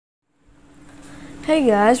Hey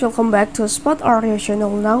guys, welcome back to Spot Area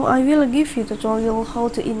channel. Now I will give you tutorial how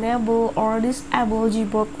to enable or disable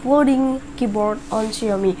Gboard floating keyboard on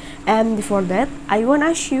Xiaomi. And before that, I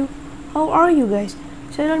wanna ask you, how are you guys?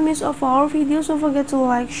 So don't miss of our videos. Don't forget to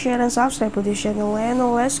like, share, and subscribe to the channel.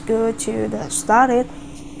 And let's go to the started.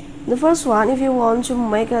 The first one, if you want to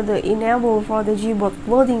make the enable for the Gboard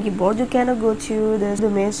floating keyboard, you can go to the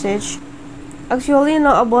message. Actually,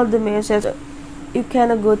 not about the message. You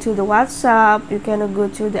can go to the WhatsApp, you can go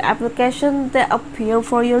to the application that appear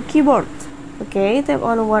for your keyboard. Okay, tap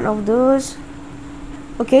on one of those.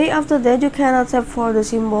 Okay, after that you can tap for the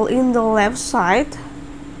symbol in the left side.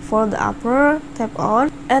 For the upper, tap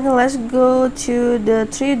on, and let's go to the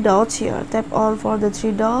three dots here. Tap on for the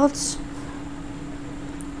three dots.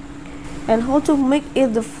 And how to make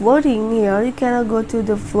it the floating here, you can go to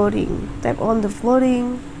the floating. Tap on the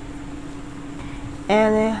floating,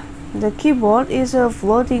 and the keyboard is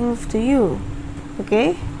floating to you.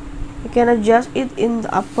 Okay, you can adjust it in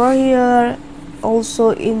the upper here,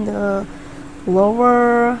 also in the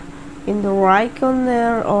lower, in the right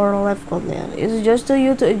corner or left corner. It's just to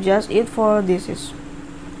you to adjust it for this.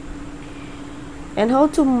 And how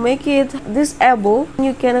to make it disable,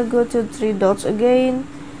 you can go to three dots again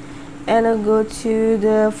and go to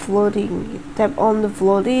the floating. Tap on the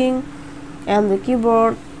floating, and the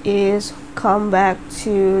keyboard is come back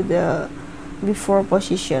to the before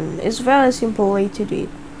position. It's very simple way to do it.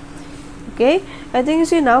 Okay, I think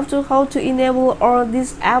it's enough to how to enable or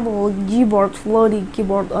disable Gboard floating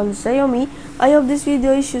keyboard on Xiaomi. I hope this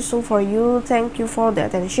video is useful for you. Thank you for the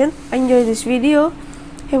attention. Enjoy this video.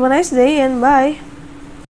 Have a nice day and bye.